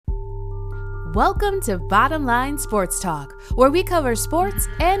Welcome to Bottom Line Sports Talk, where we cover sports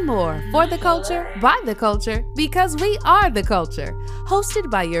and more for the culture, by the culture, because we are the culture. Hosted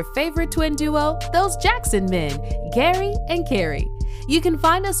by your favorite twin duo, those Jackson men, Gary and Carrie. You can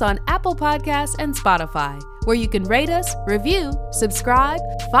find us on Apple Podcasts and Spotify, where you can rate us, review, subscribe,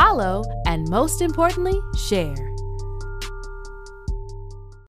 follow, and most importantly, share.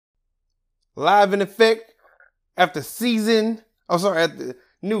 Live in effect after the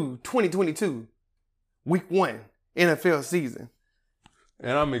new 2022 Week 1 NFL season.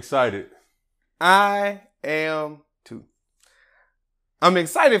 And I'm excited. I am too. I'm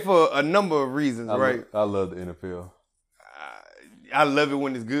excited for a number of reasons, right? I love the NFL. I love it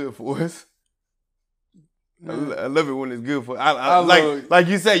when it's good for us. I love it when it's good for us. Like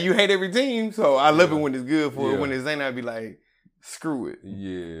you say, you hate every team, so I love it when it's good for it. When it's ain't, I be like, screw it.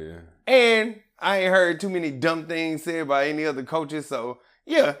 Yeah. And I ain't heard too many dumb things said by any other coaches, so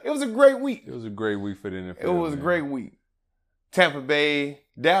yeah, it was a great week. It was a great week for the NFL. It was a great week. Tampa Bay,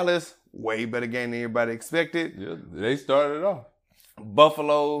 Dallas, way better game than everybody expected. Yeah, they started it off.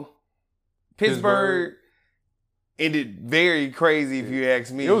 Buffalo, Pittsburgh ended very crazy if you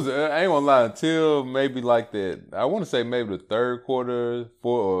ask me. It was, I ain't gonna lie, until maybe like that, I want to say maybe the third quarter,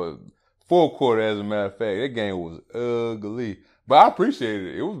 fourth quarter as a matter of fact, that game was ugly. But I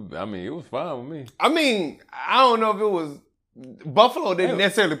appreciated it. It was fine with me. I mean, I don't know if it was, Buffalo didn't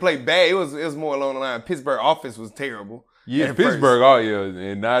necessarily play bad. It was more along the line. Pittsburgh offense was terrible. Yeah, Pittsburgh,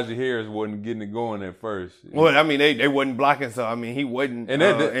 and Najee Harris wasn't getting it going at first. Well, I mean, they wasn't blocking, so I mean, he wasn't.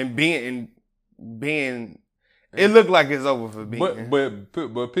 And being, it looked like it's over for being.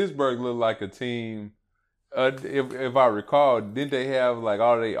 But Pittsburgh looked like a team. If I recall, didn't they have like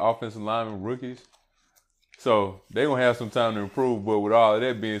all their offensive linemen rookies? So they gonna have some time to improve. But with all of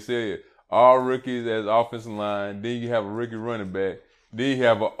that being said, all rookies as offensive line, then you have a rookie running back, then you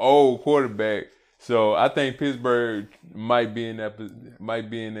have an old quarterback. So I think Pittsburgh might be in that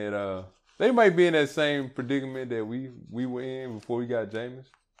same predicament that we were in before we got Jameis.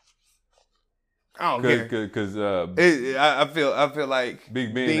 I don't care. Because I feel like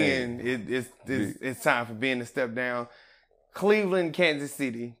Big Ben it's time for Ben to step down. Cleveland, Kansas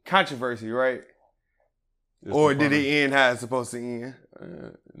City, controversy, right? Or did it end how it's supposed to end?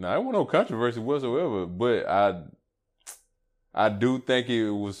 No, there wasn't no controversy whatsoever. But I do think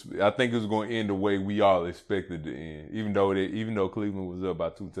it was. I think it was going to end the way we all expected to end. Even though Cleveland was up by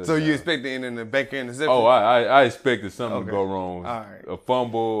 2 touchdowns. So you expect to end in the Baker interception? Oh, I expected something to go wrong. All right. A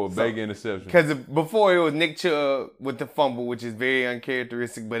fumble, a Baker interception. Because before it was Nick Chubb with the fumble, which is very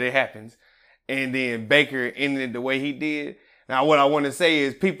uncharacteristic, but it happens. And then Baker ended the way he did. Now, what I want to say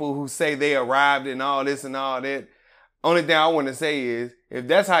is people who say they arrived and all this and all that, only thing I want to say is, if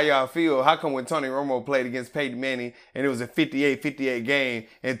that's how y'all feel, how come when Tony Romo played against Peyton Manning and it was a 58-58 game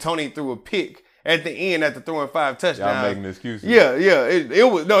and Tony threw a pick at the end after throwing 5 touchdowns? Y'all making excuses. Yeah.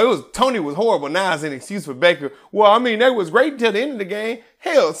 It was Tony was horrible. Now it's an excuse for Baker. Well, I mean, that was great until the end of the game.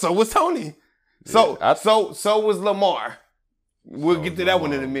 Hell, so was Tony. So was Lamar. We'll get to that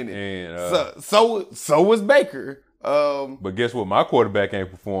one in a minute. And, so was Baker. But guess what? My quarterback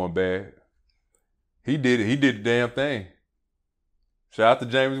ain't performed bad. He did it. He did the damn thing. Shout out to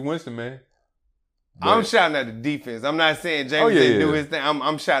Jameis Winston, man. But I'm shouting at the defense. I'm not saying Jameis didn't do his thing.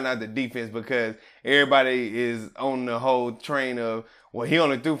 I'm shouting out the defense because everybody is on the whole train of, well, he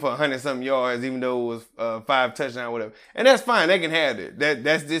only threw for 100-something yards, even though it was 5 touchdowns, whatever. And that's fine. They can have it.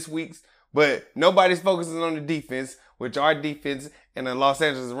 That's this week's. But nobody's focusing on the defense, which our defense and the Los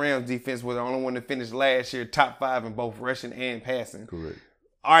Angeles Rams defense was the only one to finish last year top 5 in both rushing and passing. Correct.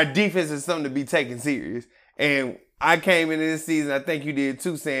 Our defense is something to be taken serious. And I came into this season, I think you did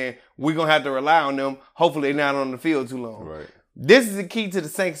too, saying we're going to have to rely on them. Hopefully they're not on the field too long. Right. This is the key to the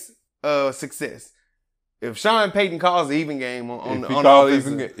Saints' success. If Sean Payton calls an even game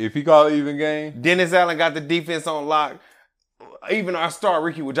if he call an even game, Dennis Allen got the defense on lock. Even our star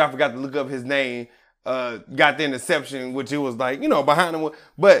Ricky, which I forgot to look up his name, got the interception, which it was like, behind him.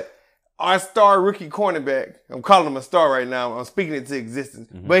 But our star rookie cornerback, I'm calling him a star right now. I'm speaking it to existence.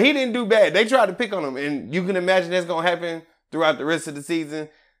 Mm-hmm. But he didn't do bad. They tried to pick on him. And you can imagine that's going to happen throughout the rest of the season.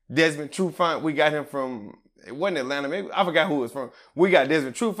 Desmond Trufant, we got him from, it wasn't Atlanta. Maybe I forgot who it was from. We got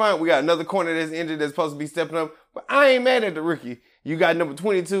Desmond Trufant. We got another corner that's injured that's supposed to be stepping up. But I ain't mad at the rookie. You got number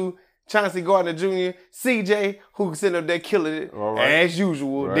 22, Chauncey Gardner Jr., CJ, who's sitting up there killing it, as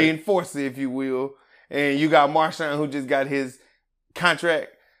usual, the enforcer, if you will. And you got Marshawn, who just got his contract.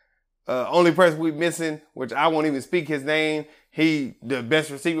 Only person we missing, which I won't even speak his name, he the best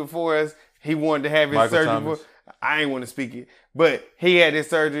receiver for us. He wanted to have his Michael surgery. Thomas. I ain't want to speak it. But he had his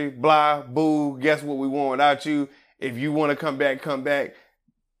surgery, blah, boo, guess what we want without you. If you want to come back, come back.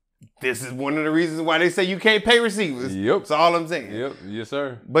 this is one of the reasons why they say you can't pay receivers. Yep. That's all I'm saying. Yep. Yes,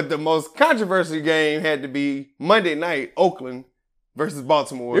 sir. But the most controversial game had to be Monday night, Oakland versus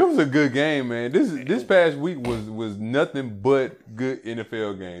Baltimore. It was a good game, man. This past week was nothing but good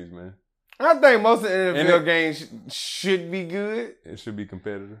NFL games, man. I think most of the NFL games should be good. It should be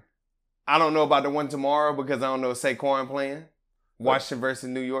competitive. I don't know about the one tomorrow because I don't know Saquon playing. Washington versus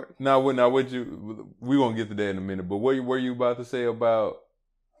New York. Now, we're going to get to that in a minute, but what were you about to say about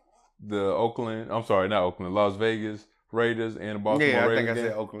the Las Vegas Raiders and the Baltimore Raiders? Yeah, I think I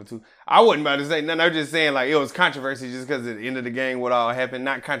said Oakland too. I wasn't about to say nothing. I was just saying like it was controversy just because at the end of the game what all happened.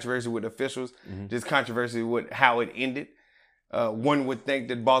 Not controversy with officials, just controversy with how it ended. One would think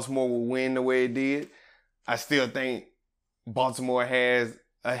that Baltimore would win the way it did. I still think Baltimore has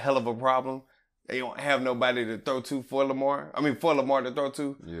a hell of a problem. They don't have nobody to throw to for Lamar to throw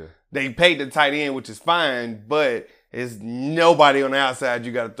to. Yeah. They paid the tight end, which is fine, but there's nobody on the outside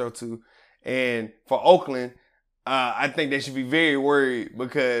you got to throw to. And for Oakland, I think they should be very worried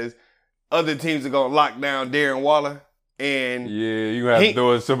because other teams are going to lock down Darren Waller. And yeah, you have to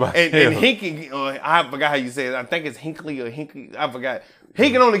throw it somebody and Hinkey, I forgot how you say it. I think it's Hinkley or Hinkley. I forgot. He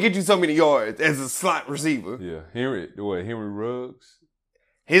can only get you so many yards as a slot receiver. Yeah, Henry Ruggs?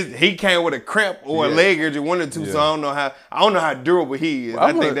 He came with a cramp or a leg injury, one or two. Yeah. So I don't know how durable he is.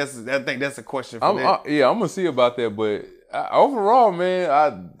 I think that's a question for them. I'm gonna see about that. But overall,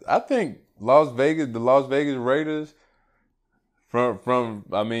 man, I think the Las Vegas Raiders, from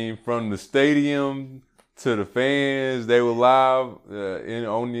the stadium to the fans, they were live in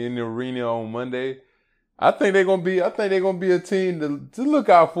the arena on Monday. I think they're gonna be a team to look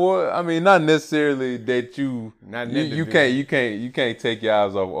out for. I mean, not necessarily that you can't take your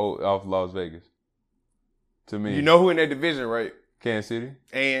eyes off Las Vegas. To me, you know who in that division, right? Kansas City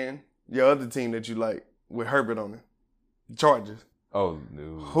and your other team that you like with Herbert on it, the Chargers. Oh,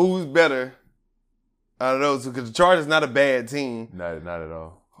 no. Who's better out of those? Because the Chargers not a bad team. Not at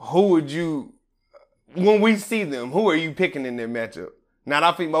all. Who would you, when we see them, who are you picking in their matchup? Not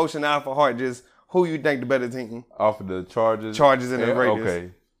off emotion, not off of heart, just. Who you think the better team? Off of the Chargers? Chargers and the Raiders.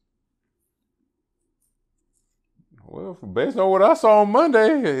 Okay. Well, based on what I saw on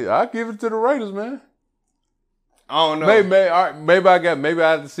Monday, I give it to the Raiders, man. I don't know. Maybe I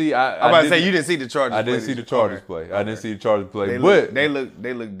had to see. I'm about to say you didn't see the Chargers. I didn't see the Chargers play. Okay. I didn't see the Chargers play.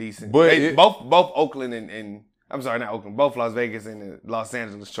 They look decent. But both Oakland and I'm sorry, not Oakland. Both Las Vegas and the Los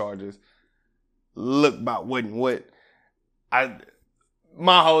Angeles Chargers look about what.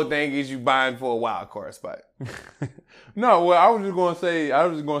 My whole thing is you buying for a wild card spot. No, well, I was just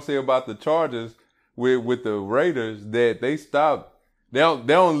gonna say about the Chargers with the Raiders that they stopped. They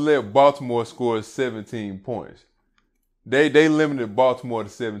don't let Baltimore score 17 points. They limited Baltimore to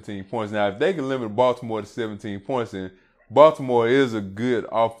 17 points. Now, if they can limit Baltimore to 17 points, then Baltimore is a good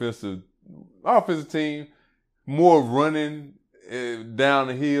offensive team, more running down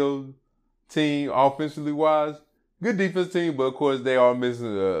the hill team offensively wise. Good defense team, but of course they are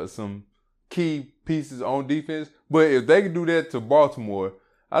missing some key pieces on defense. But if they can do that to Baltimore,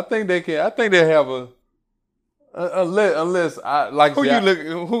 I think they can. I think they have unless I like. Who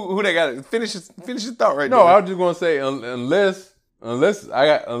they got? Finish your thought right now. No, there. I was just gonna say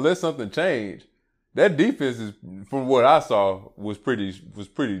unless something changed. That defense is, from what I saw, was pretty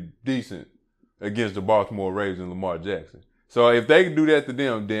decent against the Baltimore Ravens and Lamar Jackson. So if they can do that to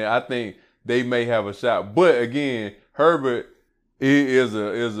them, then I think they may have a shot. But again, Herbert is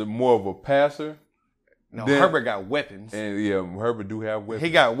a more of a passer. No, Herbert got weapons. And yeah, Herbert do have weapons.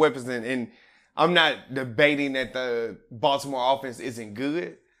 He got weapons, and I'm not debating that the Baltimore offense isn't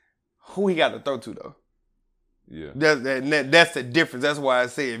good. Who he got to throw to though? Yeah, that's the difference. That's why I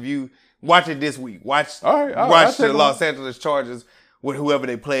say if you watch it this week, watch the Los Angeles Chargers with whoever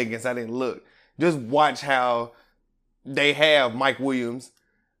they play against. I didn't look. Just watch how they have Mike Williams.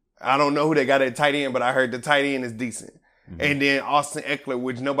 I don't know who they got at tight end, but I heard the tight end is decent. Mm-hmm. And then Austin Eckler,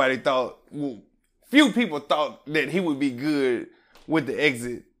 which few people thought that he would be good with the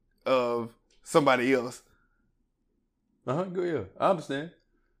exit of somebody else. Good, yeah. I understand.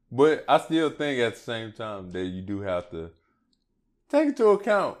 But I still think at the same time that you do have to take into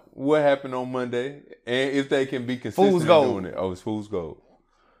account what happened on Monday and if they can be consistent in doing it. Oh, it's fool's gold.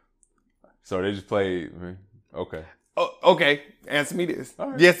 So they just played, okay. Oh, okay, answer me this.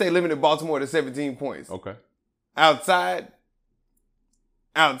 Right. Yes, they limited Baltimore to 17 points. Okay. Outside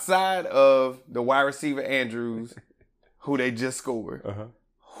of the wide receiver Andrews, who they just scored,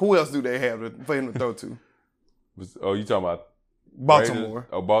 who else do they have for him to throw to? Oh, you talking about Baltimore? Raiders?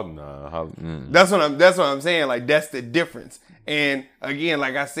 Oh, Baltimore. That's what I'm saying. Like that's the difference. And again,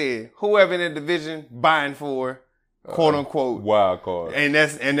 like I said, whoever in the division buying for quote unquote wild card. And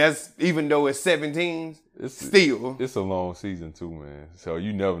that's even though it's 7 teams, still. It's a long season too, man. So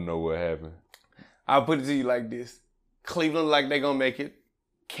you never know what happened. I'll put it to you like this. Cleveland like they gonna make it.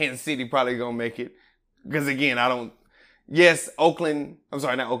 Kansas City probably gonna make it. Because again, yes, not Oakland.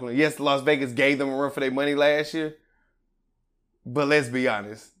 Yes, Las Vegas gave them a run for their money last year. But let's be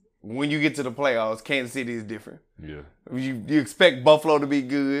honest. When you get to the playoffs, Kansas City is different. Yeah. You expect Buffalo to be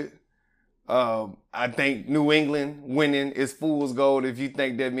good. I think New England winning is fool's gold if you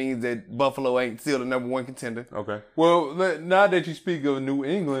think that means that Buffalo ain't still the number 1 contender. Okay. Well, now that you speak of New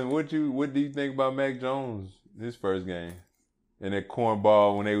England, what do you think about Mac Jones his first game and that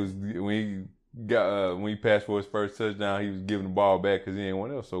cornball when he passed for his first touchdown, he was giving the ball back because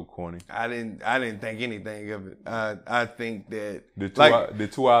anyone else so corny. I didn't think anything of it. I think that did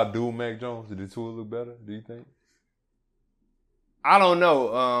Tua outdo Mac Jones? Did Tua look better? Do you think? I don't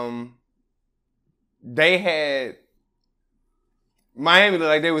know. They had Miami looked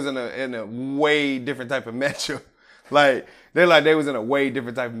like they was in a way different type of matchup. They was in a way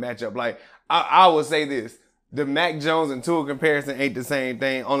different type of matchup. Like I would say this: the Mac Jones and Tua comparison ain't the same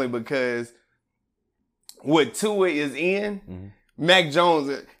thing, only because what Tua is in, Mac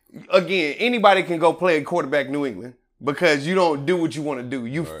Jones. Again, anybody can go play a quarterback New England because you don't do what you want to do.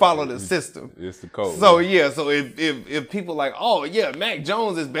 You follow the system. It's the code. So yeah, so if people like, oh yeah, Mac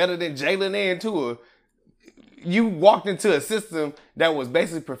Jones is better than Jalen and Tua. You walked into a system that was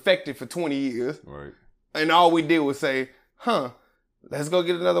basically perfected for 20 years. Right. And all we did was say, let's go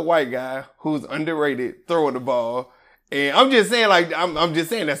get another white guy who's underrated throwing the ball. And I'm just saying, I'm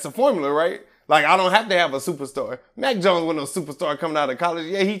just saying that's the formula, right? Like, I don't have to have a superstar. Mac Jones wasn't no superstar coming out of college.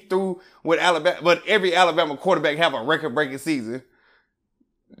 Yeah, he threw with Alabama, but every Alabama quarterback have a record-breaking season.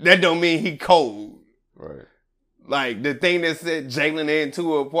 That don't mean he cold. Right. Like, the thing that set Jalen and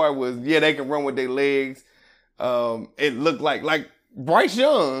Tua apart was, yeah, they can run with their legs. It looked like Bryce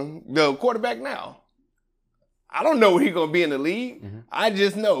Young, the quarterback now. I don't know where he's going to be in the league. Mm-hmm. I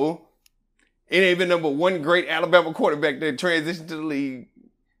just know it ain't been number 1 great Alabama quarterback that transitioned to the league.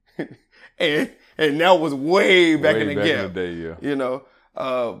 and that was way back in the gap. In the day, yeah. You know?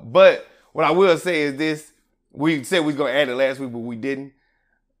 But what I will say is this. We said we was going to add it last week, but we didn't.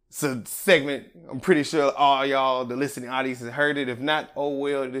 It's a segment, I'm pretty sure all y'all, the listening audience, has heard it. If not, oh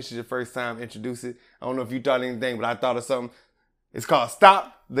well, this is your first time introduce it. I don't know if you thought anything, but I thought of something. It's called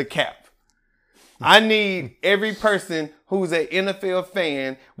Stop the Cap. I need every person who's an NFL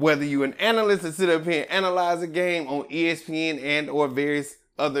fan, whether you're an analyst that sit up here and analyze a game on ESPN and or various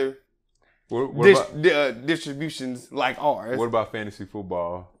other distributions like ours. What about fantasy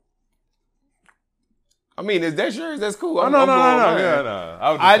football? I mean, is that yours? That's cool. No.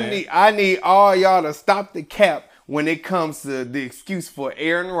 I need all y'all to stop the cap when it comes to the excuse for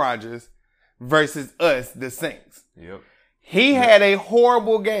Aaron Rodgers versus us, the Saints. Yep. He had a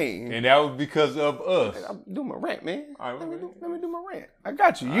horrible game. And that was because of us. I'm doing my rant, man. All right, let me do my rant. I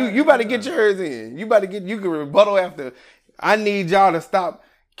got you. You about to get yours in. You can rebuttal after. I need y'all to stop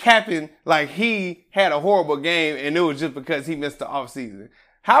capping like he had a horrible game and it was just because he missed the offseason.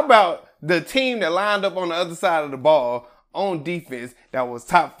 How about the team that lined up on the other side of the ball on defense that was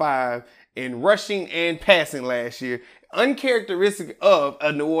top 5 in rushing and passing last year, uncharacteristic of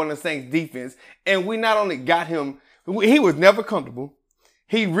a New Orleans Saints defense, and we not only got him, he was never comfortable.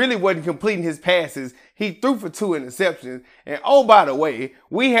 He really wasn't completing his passes. He threw for 2 interceptions. And oh, by the way,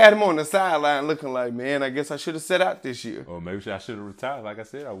 we had him on the sideline looking like, man, I guess I should have set out this year. Or maybe I should have retired like I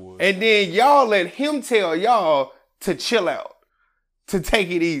said I would. And then y'all let him tell y'all to chill out, to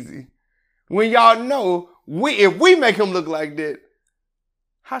take it easy. When y'all know, if we make him look like that,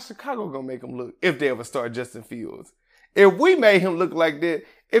 how Chicago gonna make him look if they ever start Justin Fields? If we made him look like that,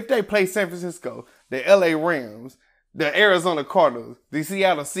 if they play San Francisco, the LA Rams, the Arizona Cardinals, the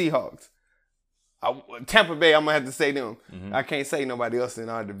Seattle Seahawks, Tampa Bay, I'm going to have to say them. Mm-hmm. I can't say nobody else in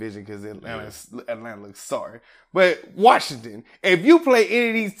our division because Atlanta looks sorry. But Washington, if you play any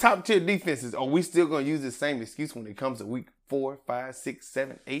of these top tier defenses, are we still going to use the same excuse when it comes to week 4, 5, 6,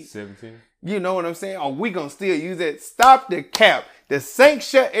 7, 8? 17. You know what I'm saying? Are we going to still use it? Stop the cap. The Saints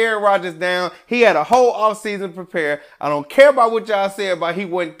shut Aaron Rodgers down. He had a whole offseason to prepare. I don't care about what y'all say about he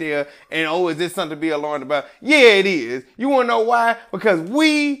wasn't there and, is this something to be alarmed about? Yeah, it is. You want to know why? Because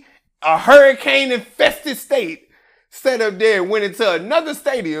we, a hurricane-infested state, set up there and went into another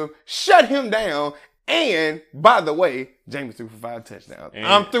stadium, shut him down, and, by the way, Jameis threw for 5 touchdowns. And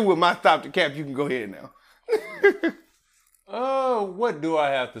I'm through with my stop the cap. You can go ahead now. What do I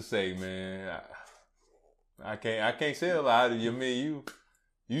have to say, man? I can't say a lot of you. I mean,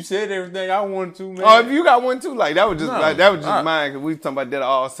 you said everything I wanted to, man. Oh, if you got one too, that was just mine because we was talking about that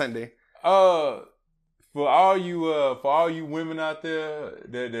all Sunday. for all you women out there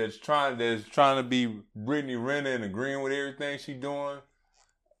that's trying to be Brittany Renner and agreeing with everything she doing,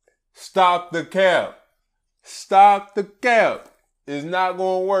 stop the cap. Stop the cap. It's not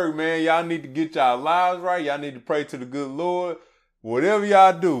gonna work, man. Y'all need to get y'all lives right. Y'all need to pray to the good Lord. Whatever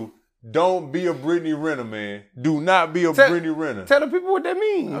y'all do, don't be a Brittany Renner, man. Do not be a Brittany Renner. Tell the people what that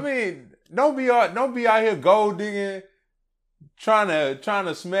means. I mean, don't be out here gold digging, trying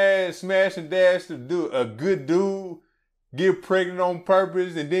to smash and dash to do a good dude, get pregnant on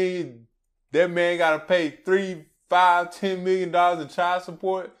purpose, and then that man gotta pay $3, $5, $10 million in child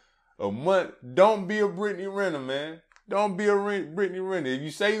support a month. Don't be a Brittany Renner, man. Don't be a Brittany Renner. If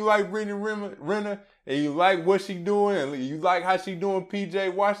you say you like Brittany Renner and you like what she doing and you like how she doing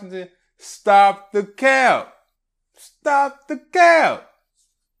PJ Washington, stop the cap. Stop the cap.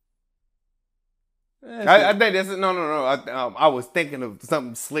 I think that's no. I was thinking of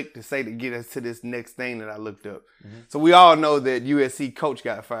something slick to say to get us to this next thing that I looked up. Mm-hmm. So we all know that USC coach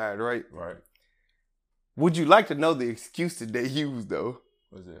got fired, right? Right. Would you like to know the excuse that they used, though?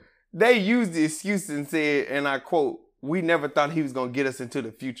 What's that? They used the excuse and said, and I quote, "We never thought he was going to get us into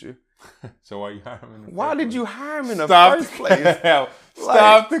the future." So why you hire him? Why did you hire him in the first place?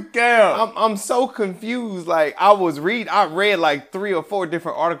 Stop the cap. I'm so confused. Like I read like 3 or 4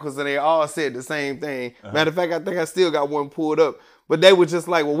 different articles and they all said the same thing. Uh-huh. Matter of fact, I think I still got one pulled up. But they were just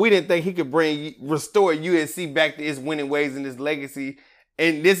like, well, we didn't think he could restore USC back to its winning ways and its legacy.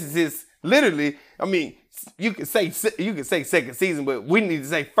 And this is his literally. I mean, you could say second season, but we need to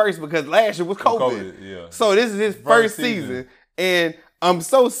say first because last year was COVID. Yeah. So this is his first season. And I'm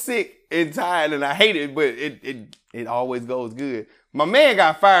so sick and tired and I hate it, but it always goes good. My man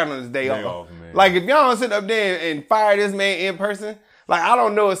got fired on his day off. Man. Like if y'all don't sit up there and fire this man in person, like I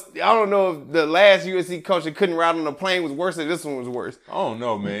don't know if the last USC coach that couldn't ride on the plane was worse or this one was worse. I don't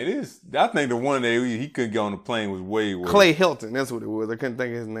know, man. I think the one that he couldn't get on the plane was way worse. Clay Helton, that's what it was. I couldn't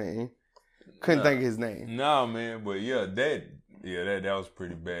think of his name. No, man, but yeah, that was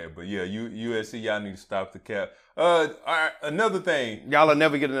pretty bad. But yeah, USC, y'all need to stop the cap. All right, another thing. Y'all will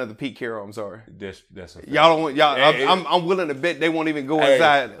never get another Pete Carroll, I'm sorry. That's a fact. I'm willing to bet they won't even go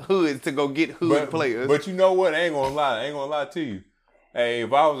inside hoods to go get hood players. But you know what? I ain't gonna lie to you. Hey,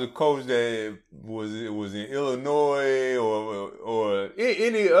 if I was a coach that was in Illinois or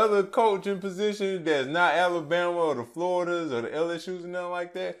any other coaching position that's not Alabama or the Floridas or the LSUs and nothing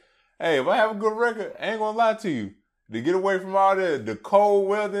like that, hey, if I have a good record, I ain't gonna lie to you. To get away from all the cold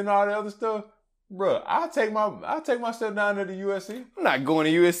weather and all the other stuff, bro, I'll take my step down to the USC. I'm not going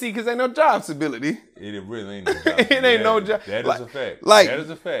to USC because ain't no job stability. It really ain't no job stability. It ain't no job. That is a fact. That is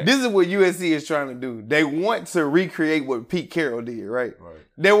a fact. This is what USC is trying to do. They want to recreate what Pete Carroll did, right? Right.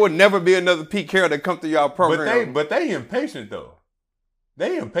 There will never be another Pete Carroll that come through y'all program. But they impatient though.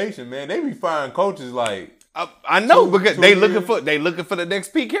 They impatient, man. They be firing coaches like. I know because they looking for the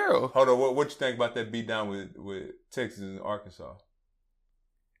next Pete Carroll. Hold on, what you think about that beat down with Texas and Arkansas?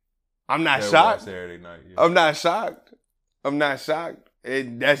 I'm not shocked. Saturday night. Yeah. I'm not shocked.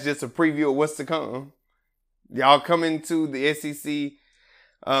 That's just a preview of what's to come. Y'all come into the SEC.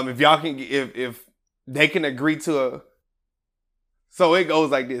 If y'all can, if they can agree to so it goes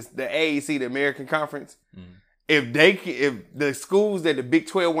like this: the AAC, the American Conference. Mm-hmm. If the schools that the Big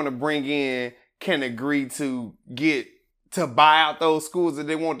 12 want to bring in can agree to buy out those schools that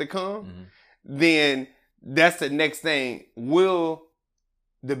they want to come, mm-hmm. then that's the next thing. Will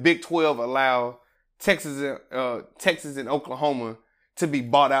the Big 12 allow Texas and Oklahoma to be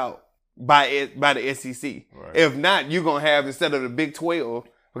bought out by the SEC? Right. If not, you're going to have, instead of the Big 12,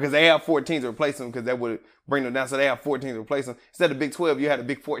 because they have 14 to replace them, because that would bring them down, so they have 14 to replace them. Instead of Big 12, you had a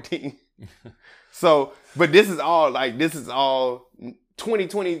Big 14. So, but this is all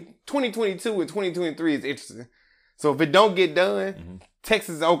 2022 and 2023 is interesting. So if it don't get done, mm-hmm.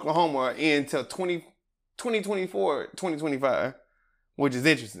 Texas and Oklahoma are in until 2024, 2025, which is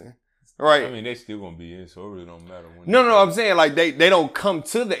interesting. Right. I mean, they still going to be in, so it really don't matter. No, I'm saying like they don't come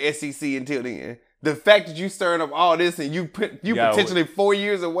to the SEC until then. The fact that you stirring up all this and you potentially 4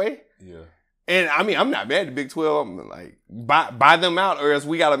 years away. Yeah. And I mean, I'm not mad at Big 12. I'm like, buy them out or else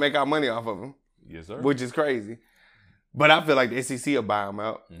we got to make our money off of them. Yes, sir. Which is crazy. But I feel like the SEC will buy them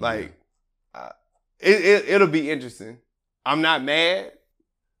out. Mm-hmm. Like, it'll be interesting. I'm not mad,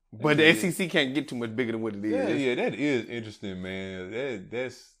 but the SEC can't get too much bigger than what it is. Yeah, that is interesting, man.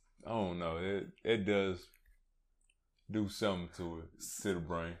 That's I don't know. It does do something to the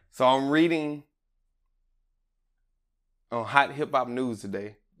brain. So I'm reading on Hot Hip Hop News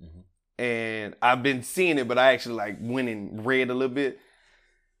today, mm-hmm. and I've been seeing it, but I actually went and read a little bit.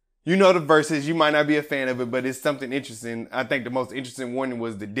 You know the verses. You might not be a fan of it, but it's something interesting. I think the most interesting one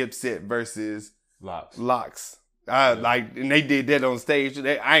was the Dipset versus Locks. Like, and they did that on stage.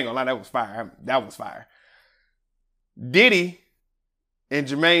 I ain't gonna lie, that was fire. That was fire. Diddy and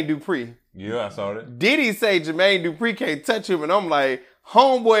Jermaine Dupri. Yeah, I saw that. Diddy say Jermaine Dupri can't touch him, and I'm like,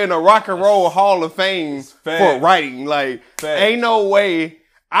 homeboy in the Rock and Roll Hall of Fame for writing. Like, ain't no way.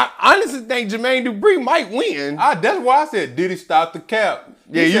 I honestly think Jermaine Dupri might win. That's why I said Diddy stop the cap.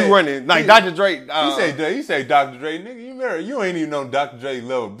 Yeah, you running like Dr. Dre. He say Dr. Dre, nigga, you ain't even know Dr. Dre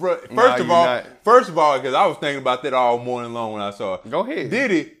level, bro. First of all, because I was thinking about that all morning long when I saw it. Go ahead,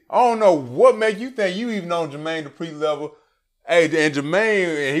 Diddy. I don't know what make you think you even on Jermaine Dupri level. Hey, and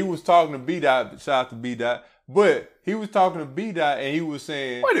Jermaine, and he was talking to B-Dot. Shout out to B-Dot, but he was talking to B-Dot, and he was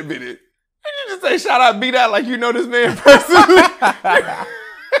saying, "Wait a minute, did you just say shout out B-Dot like you know this man personally?"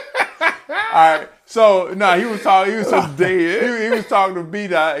 All right, so he was talking. He was so dead. He was talking to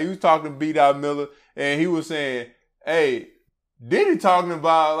B-Dot. He was talking to B-Dot Miller, and he was saying, "Hey, Diddy talking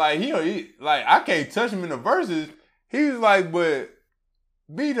about like he like I can't touch him in the verses." He was like, "But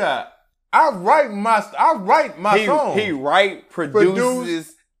B-Dot, I write my song. He write,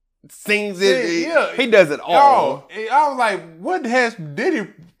 produces, sings it. Yeah, he does it all." I was like, "What has Diddy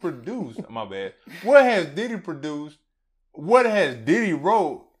produced?" My bad. What has Diddy produced? What has Diddy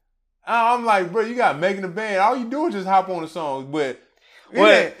wrote? I'm like, bro, you got Making the Band. All you do is just hop on the songs, but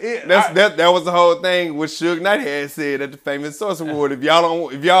that was the whole thing what Suge Knight had said at the famous Source Award. If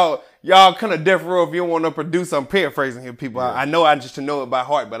y'all kind of death row if you don't want to produce, I'm paraphrasing here, people. Yeah. I know I just know it by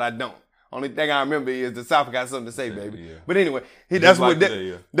heart, but I don't. Only thing I remember is the South got something to say, baby. Yeah. But anyway, that's what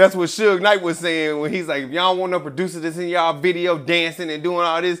Suge Knight was saying when he's like, if y'all want no producer that's in y'all video dancing and doing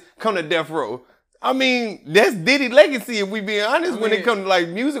all this, come to death row. I mean, that's Diddy legacy if we being honest when it comes to like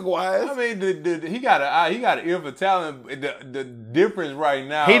music wise. I mean, he got an ear for talent. The difference right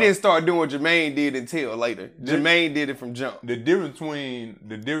now. He didn't start doing what Jermaine did until later. Jermaine did it from jump. The difference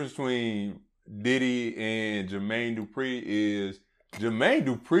between Diddy and Jermaine Dupri is Jermaine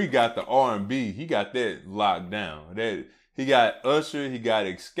Dupri got the R&B. He got that locked down. He got Usher. He got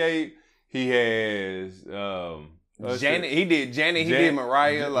Escape. He has. Janet, he did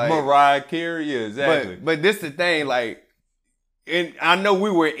Mariah, like Mariah Carey, yeah, exactly. But this the thing, like, and I know we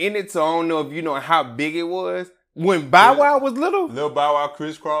were in it, so I don't know if you know how big it was when Bow Wow was little. Lil Bow Wow,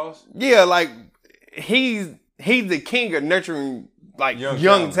 Crisscross. Yeah, like he's the king of nurturing like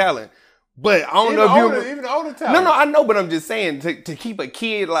young talent. But I don't know if even older talent. No, I know, but I'm just saying to keep a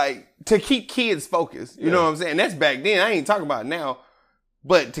kid to keep kids focused. You know what I'm saying? That's back then. I ain't talking about now.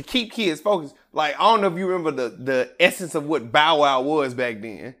 But to keep kids focused, like, I don't know if you remember the essence of what Bow Wow was back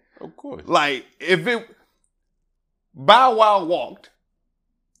then. Of course. Like, Bow Wow walked.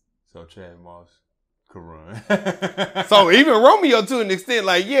 So Chad Moss could run. So even Romeo to an extent,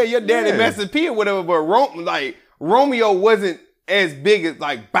 like, yeah, your daddy Master P or whatever, but Romeo wasn't as big as,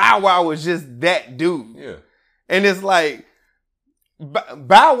 like, Bow Wow was just that dude. Yeah. And it's like,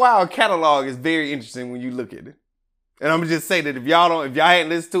 Bow Wow catalog is very interesting when you look at it. And I'm gonna just say that if y'all hadn't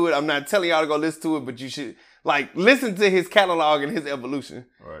listened to it, I'm not telling y'all to go listen to it, but you should like listen to his catalog and his evolution.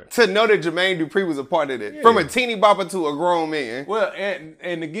 Right. To know that Jermaine Dupri was a part of it. Yeah. From a teeny bopper to a grown man. Well,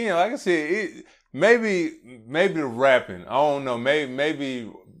 and again, like I said, maybe the rapping. I don't know.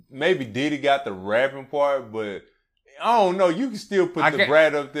 Maybe Diddy got the rapping part, but I don't know. You can still put the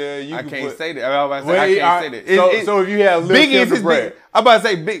Brat up there. I can't say that. I can't say that. So if you have Lil Kim to Brat. I'm about to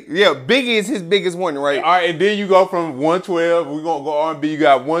say Biggie is his biggest one, right? All right, and then you go from 112. We're going to go R&B. You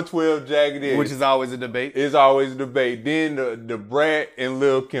got 112 Jagged Edge. Which is always a debate. It's always a debate. Then the Brat and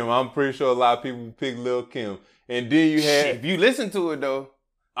Lil Kim. I'm pretty sure a lot of people pick Lil Kim. And then you have... If you listen to it, though.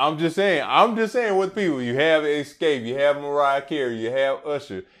 I'm just saying with people. You have Escape. You have Mariah Carey. You have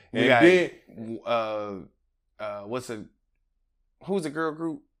Usher. And then... who's the girl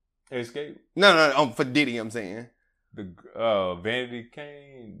group? Escape? No, for Diddy, I'm saying. The Vanity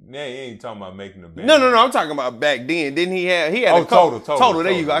Kane? Nah, he ain't talking about Making the Band. No, I'm talking about back then. Didn't he had Total.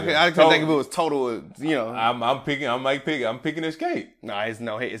 There you go. I couldn't think if it was Total, you know. I'm picking Escape. No,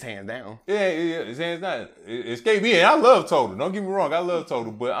 it's hands down. Yeah, it's hands down. Escape, yeah, I love Total. Don't get me wrong, I love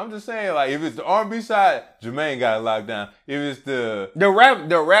Total. But I'm just saying, like, if it's the R&B side, Jermaine got it locked down. If it's the rap.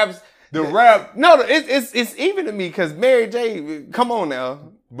 No, it's even to me because Mary J. Come on now,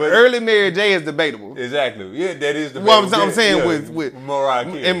 but early Mary J. is debatable. Exactly. Yeah, that is debatable. What I'm saying with Mariah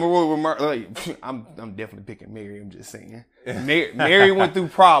Carey and I'm definitely picking Mary. I'm just saying Mary went through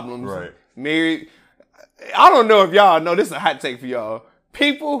problems. Right. Mary. I don't know if y'all know. This is a hot take for y'all.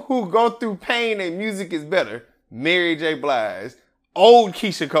 People who go through pain and music is better. Mary J. Blige, old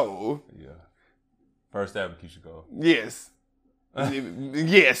Keisha Cole. Yeah. First album Keisha Cole. Yes.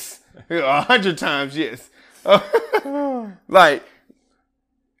 Yes. 100 times yes. Like,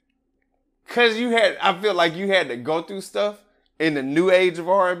 Cause I feel like you had to go through stuff in the new age of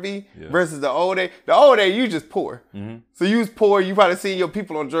R&B versus the old age. The old age, you just poor. Mm-hmm. So you was poor, you probably seen your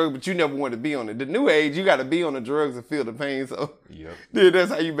people on drugs, but you never wanted to be on it. The new age, you got to be on the drugs and feel the pain. So that's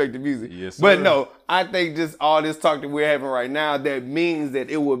how you make the music. Yes, sir. But no, I think just all this talk that we're having right now, that means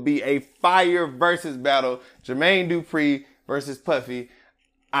that it would be a fire versus battle. Jermaine Dupri versus Puffy.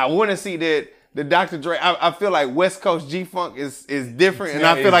 I want to see that. The Dr. Dre, I feel like West Coast G-Funk is different, and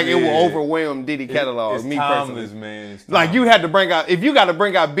I feel like it will overwhelm Diddy catalog. It's me timeless, personally, man. Like you had to bring out, if you got to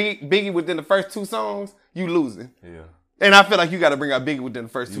bring out Biggie within the first 2 songs, you losing. Yeah. And I feel like you got to bring out Biggie within the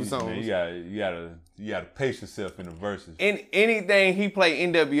first 2 songs. Man, you gotta pace yourself in the verses. And anything he play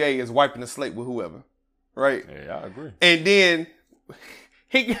NWA is wiping the slate with whoever, right? Yeah, I agree. And then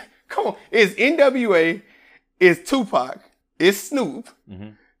come on, it's NWA, it's Tupac, it's Snoop.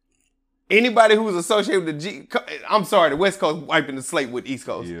 Mm-hmm. Anybody who's associated with the West Coast wiping the slate with East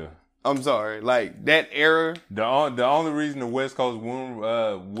Coast. Yeah. I'm sorry. Like, that era. The only reason the West Coast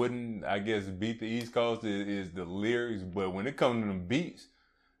wouldn't, I guess, beat the East Coast is the lyrics. But when it comes to them beats,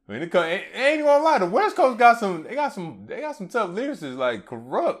 ain't gonna lie, the West Coast got some tough lyricists, like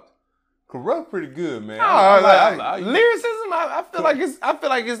Corrupt. Corrupt pretty good, man. Lyricism, I feel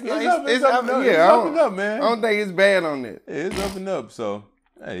like it's nice. It's up and up, man. I don't think it's bad on it. Yeah, it's up and up, so.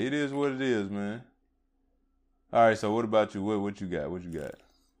 Hey, it is what it is, man. All right, so what about you? What you got? What you got?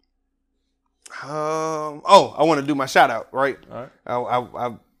 I want to do my shout out, right? All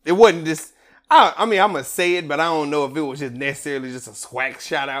right. It wasn't just. I mean, I'm gonna say it, but I don't know if it was just necessarily just a swag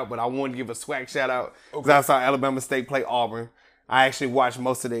shout out. But I want to give a swag shout out because I saw Alabama State play Auburn. I actually watched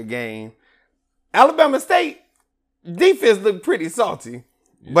most of their game. Alabama State defense looked pretty salty,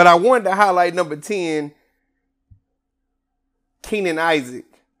 but I wanted to highlight number 10, Keenan Isaac.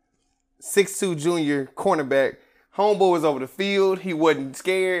 6'2" junior cornerback. Homeboy was over the field. He wasn't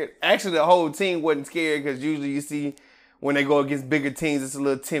scared. Actually, the whole team wasn't scared because usually you see when they go against bigger teams, it's a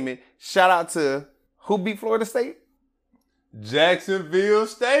little timid. Shout out to who beat Florida State? Jacksonville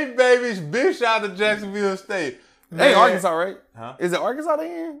State, baby. Big shout out to Jacksonville State. Hey, Arkansas, right? Huh? Is it Arkansas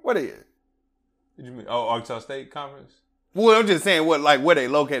they in? What is it? What you mean? Oh, Arkansas State Conference? Well, I'm just saying where they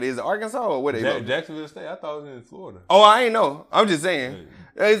located. Is it Arkansas or where they located? Jacksonville State. I thought it was in Florida. Oh, I ain't know. I'm just saying.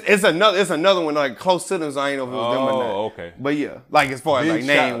 It's another one like close to them, so I ain't know if it was them or not. Oh, okay. But yeah, like as far as like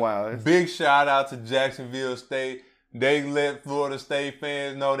name wise. Big shout out to Jacksonville State. They let Florida State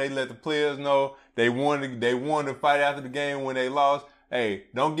fans know. They let the players know they wanted to fight after the game when they lost. Hey,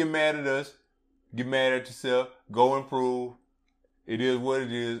 don't get mad at us. Get mad at yourself. Go improve. It is what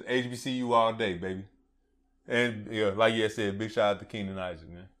it is. HBCU all day, baby. And yeah, like you said, big shout out to Keenan Isaac,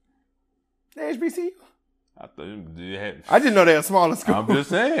 man. The HBCU? I didn't know they're a smaller school. I'm just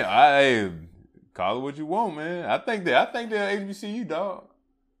saying. Call it what you want, man. I think they're HBCU, dog.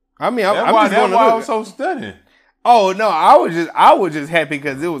 I mean, that's why I was so stunning. Oh no, I was just happy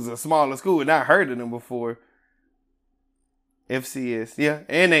because it was a smaller school and I heard of them before. FCS, yeah,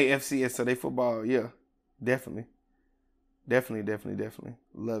 and they FCS, so they football, yeah, definitely.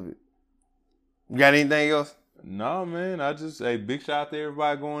 Love it. You got anything else? No, man. Big shout out to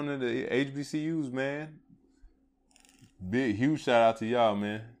everybody going to the HBCUs, man. Huge shout out to y'all,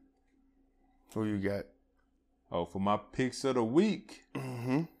 man. Who you got? Oh, for my picks of the week,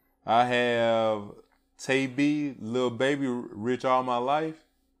 I have Tay B, Lil Baby, Rich All My Life,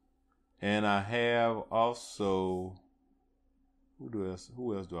 and I have also who else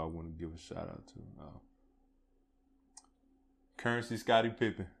do I want to give a shout out to? Currency, Scottie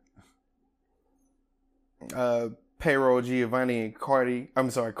Pippen. Payroll, Giovanni and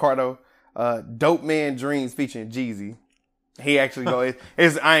Cardo. Dope Man Dreams featuring Jeezy. He actually I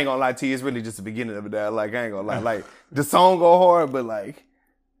ain't gonna lie to you, it's really just the beginning of it. Like, I ain't gonna lie. Like, the song go hard, but like,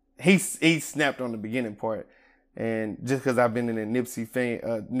 he snapped on the beginning part. And just because I've been in a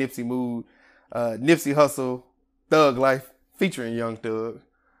Nipsey mood, Nipsey Hussle, Thug Life featuring Young Thug.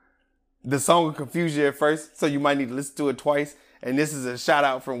 The song will confuse you at first, so you might need to listen to it twice. And this is a shout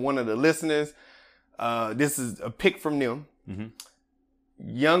out from one of the listeners. This is a pick from them. Mm-hmm.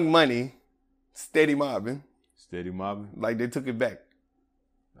 Young Money, Steady Mobbing. Steady Mobbing? Like they took it back.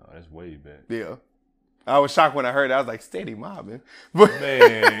 No, that's way back. Yeah. I was shocked when I heard it. I was like, Steady Mobbing.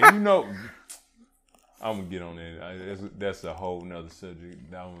 Man, I'm going to get on that. That's a whole nother subject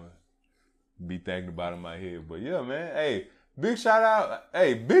that I'm going to be thinking about in my head. But yeah, man. Hey, big shout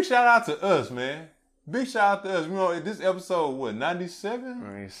out to us, man. Big shout out to us. You know, this episode, 97?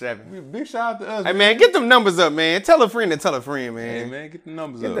 97. Big shout out to us. Hey, man, get them numbers up, man. Tell a friend to tell a friend, man. Hey, man, get the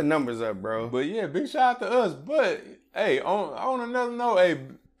numbers up. Get the numbers up, bro. But yeah, big shout out to us. But, hey, on another note, hey,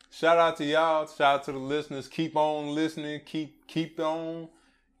 shout out to y'all. Shout out to the listeners. Keep on listening. Keep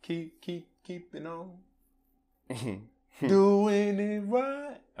keep it on. Doing it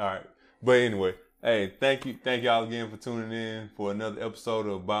right. All right. But anyway, hey, thank y'all again for tuning in for another episode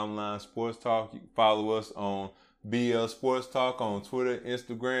of Bottom Line Sports Talk. You can follow us on BL Sports Talk on Twitter,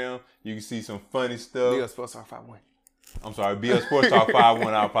 Instagram. You can see some funny stuff. BL Sports Talk 51. I'm sorry, BL Sports Talk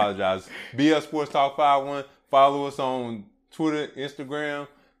 51. I apologize. BL Sports Talk 51. Follow us on Twitter, Instagram.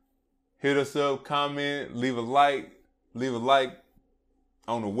 Hit us up, comment, leave a like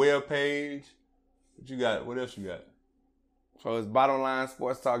on the web page. What you got? What else you got? So it's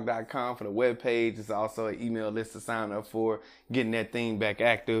bottomlinesportstalk.com for the webpage. It's also an email list to sign up for, getting that thing back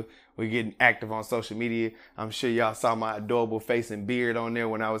active. We're getting active on social media. I'm sure y'all saw my adorable face and beard on there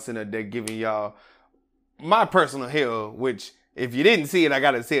when I was sitting up there giving y'all my personal hell, which if you didn't see it, I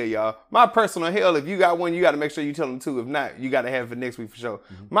got to tell y'all. My personal hell, if you got one, you got to make sure you tell them too. If not, you got to have it for next week for sure.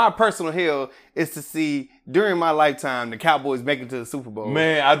 Mm-hmm. My personal hell is to see, during my lifetime, the Cowboys make it to the Super Bowl.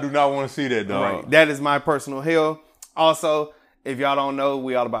 Man, I do not want to see that, dog. Right. That is my personal hell. Also, if y'all don't know,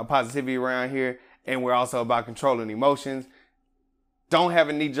 we all about positivity around here, and we're also about controlling emotions. Don't have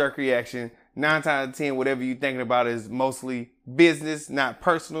a knee-jerk reaction. 9 times out of 10, whatever you're thinking about is mostly business, not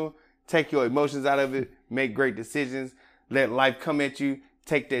personal. Take your emotions out of it. Make great decisions. Let life come at you.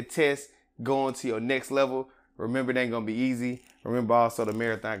 Take that test. Go on to your next level. Remember, it ain't going to be easy. Remember also the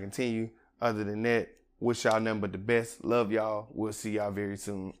marathon continue. Other than that, wish y'all nothing but the best. Love y'all. We'll see y'all very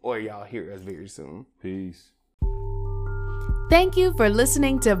soon. Or y'all hear us very soon. Peace. Thank you for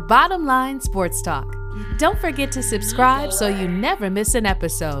listening to Bottom Line Sports Talk. Don't forget to subscribe so you never miss an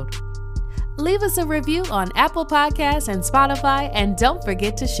episode. Leave us a review on Apple Podcasts and Spotify, and don't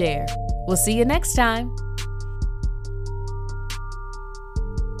forget to share. We'll see you next time.